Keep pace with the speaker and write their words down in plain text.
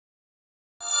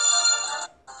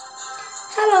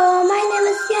Hello, my name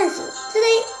is Yansu.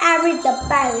 Today I read the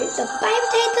Bible. The Bible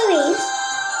title is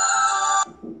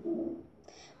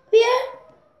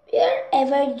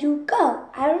Wherever You Go.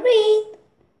 I read.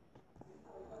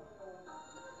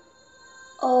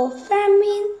 A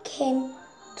famine came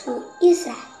to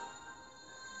Israel.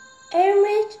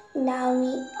 Elimelech,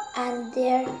 Naomi, and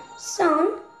their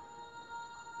son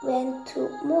went to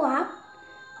Moab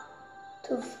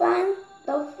to find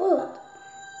the food.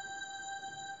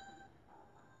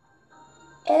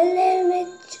 Elimelech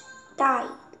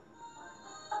died.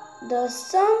 The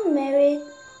son married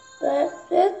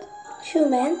Ruth,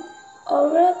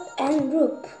 Oreb, and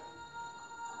Ruth.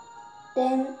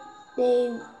 Then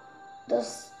the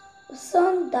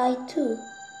son died too.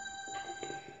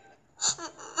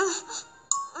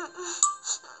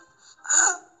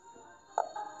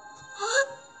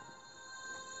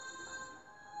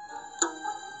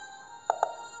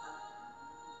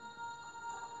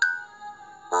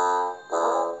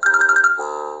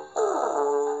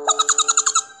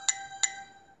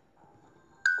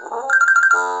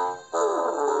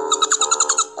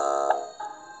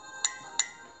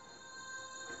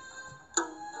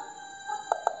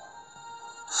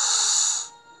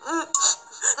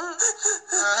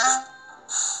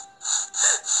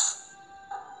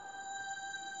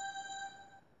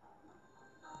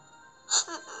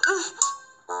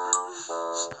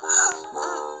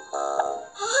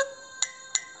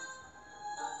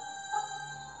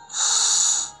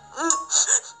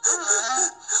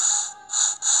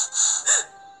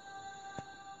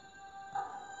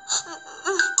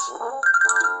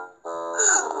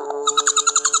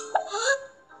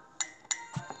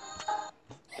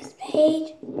 Page.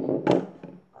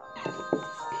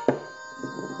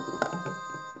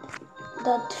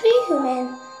 The three women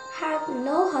had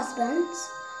no husbands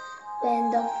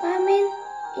when the famine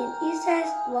in Israel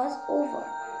was over.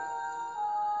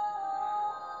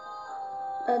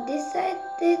 They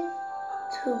decided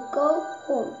to go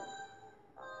home.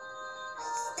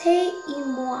 Stay in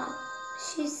Moab,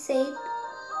 she said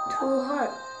to her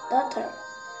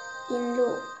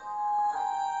daughter-in-law.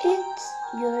 It's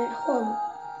your home.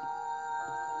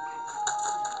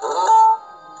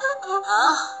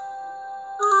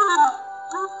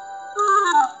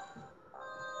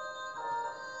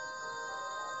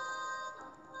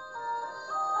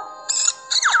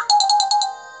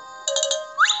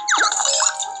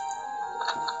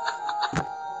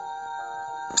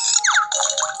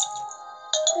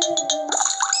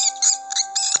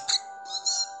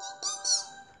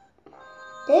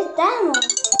 This demo,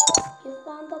 you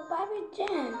found the Bible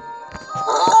jam.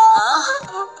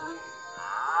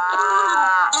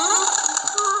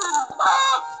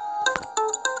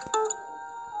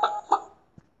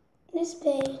 This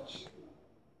page.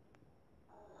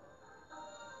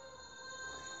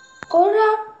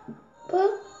 Oreb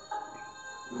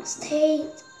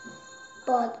stayed,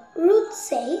 but Ruth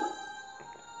said,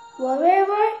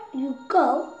 "Wherever you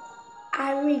go,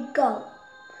 I will go.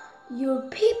 Your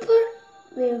people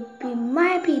will be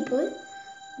my people.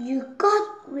 Your God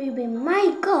will be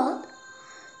my God."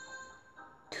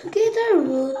 Together,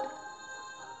 Ruth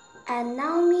and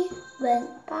Naomi went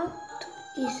back to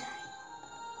Israel.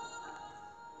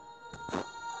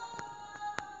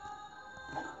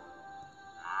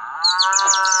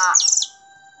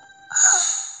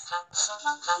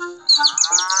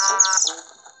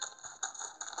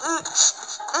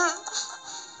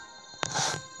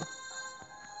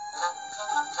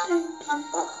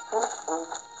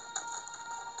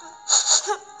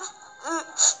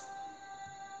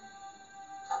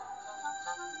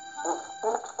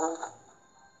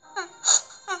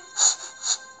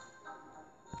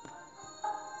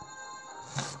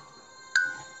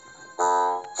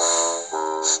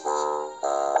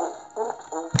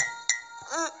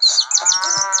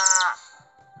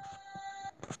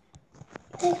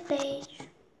 Next page.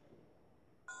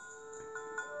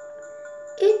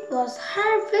 It was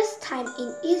harvest time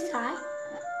in Israel.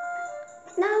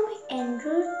 Naomi and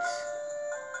Ruth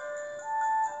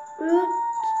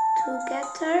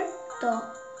together the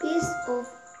piece of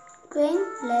grain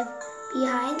left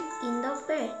behind in the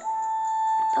field.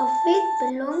 The field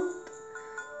belonged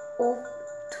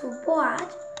to Boaz.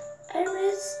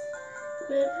 Elimelech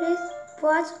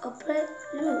was afraid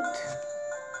Ruth.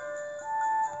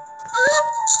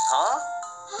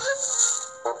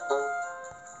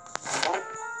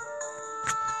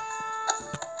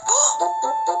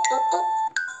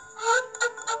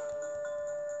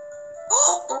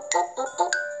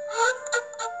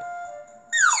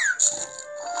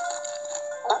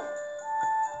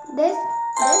 This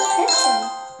question,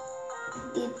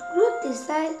 did Ruth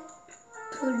decide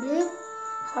to leave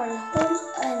her home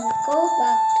and go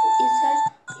back to Israel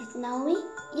with Naomi?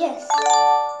 Yes.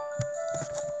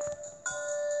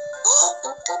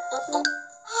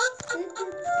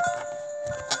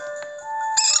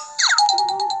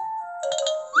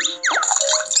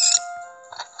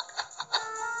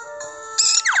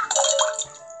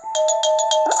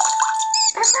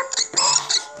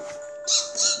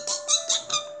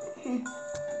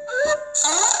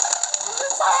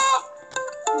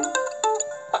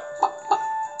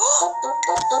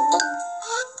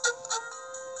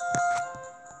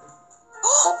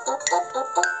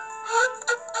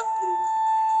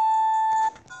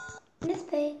 Next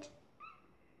page.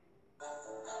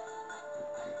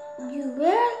 You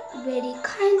were very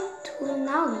kind to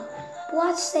Naomi.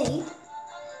 Boaz said,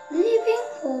 "Living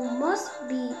home must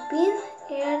be been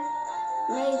here.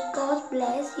 May God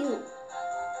bless you."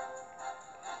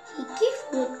 He gave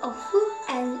Ruth a food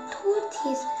and told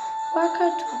his worker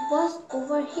to watch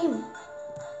over him.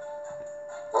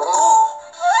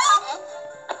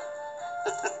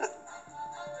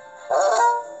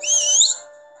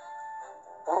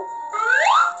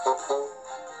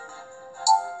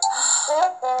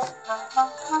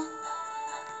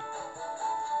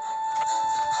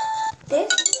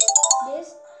 This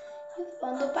you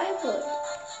found the Bible.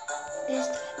 This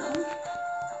time.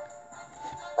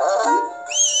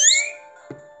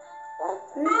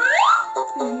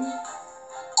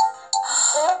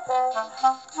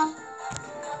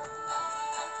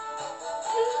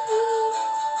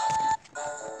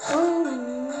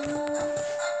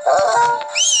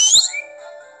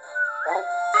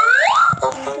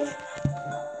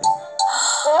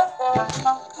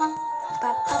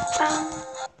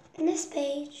 Next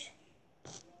page.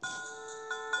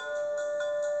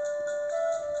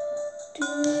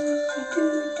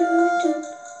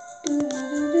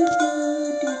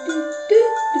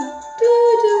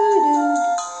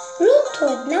 Ruth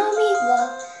told Naomi what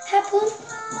happened.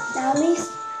 Naomi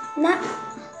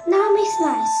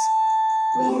smiles.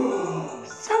 When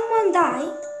someone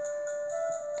died,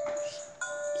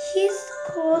 his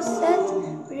closet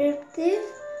relative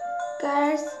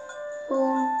cares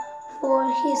for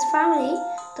his family.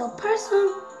 The person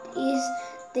is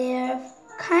their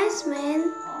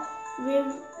kinsman.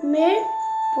 Mere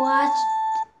Boaz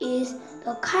is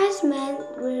the kinsman.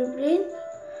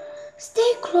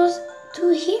 Stay close to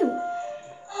him.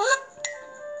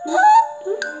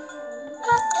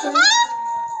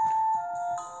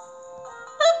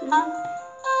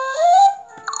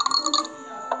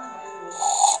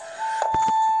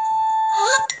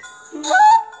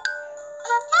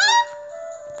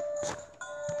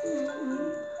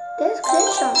 This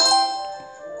question.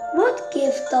 What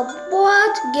gift the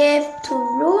Boaz gave to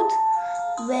Ruth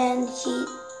when he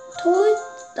told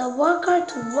the worker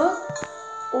to walk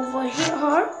over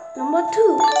her? Number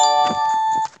 2.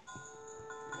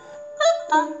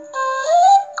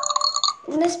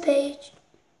 Next page.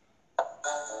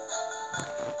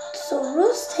 So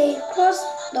Ruth stayed close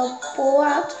to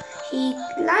Boaz. He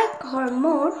liked her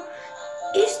more.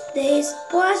 Each day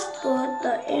Boaz brought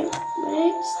the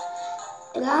Emirates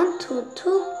land to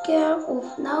took care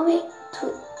of Naomi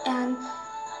and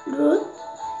Ruth.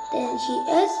 Then he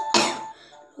asked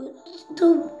Ruth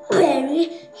to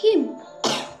marry him.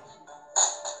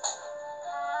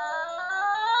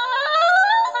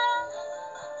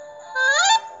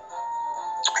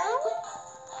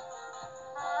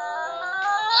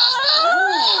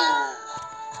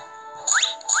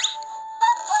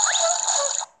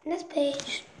 Next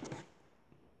page.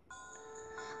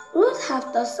 Ruth had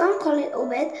a son called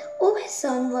Obed. Obed's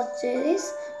son was Jesse.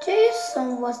 Jesse's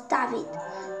son was David.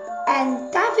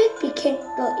 And David became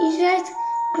the Israel's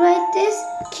greatest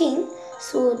king.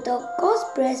 So the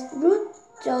God blessed Ruth,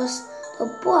 chose the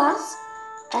Boaz,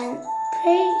 and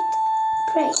prayed.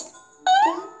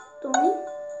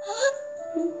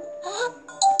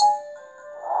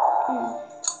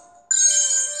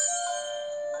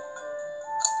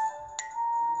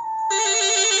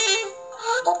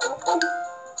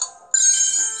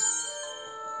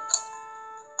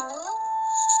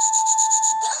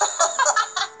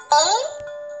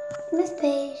 Next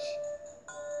page.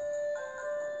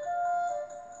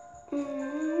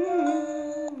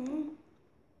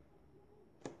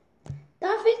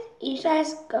 David is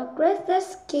Israel's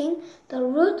greatest king, the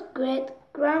Ruth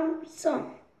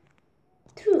great-grandson.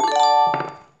 True.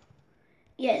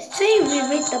 Yes, today we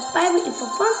read the Bible for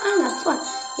fun and not fun.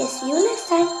 Yes, see you next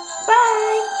time.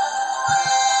 Bye.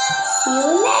 See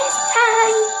you next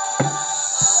time.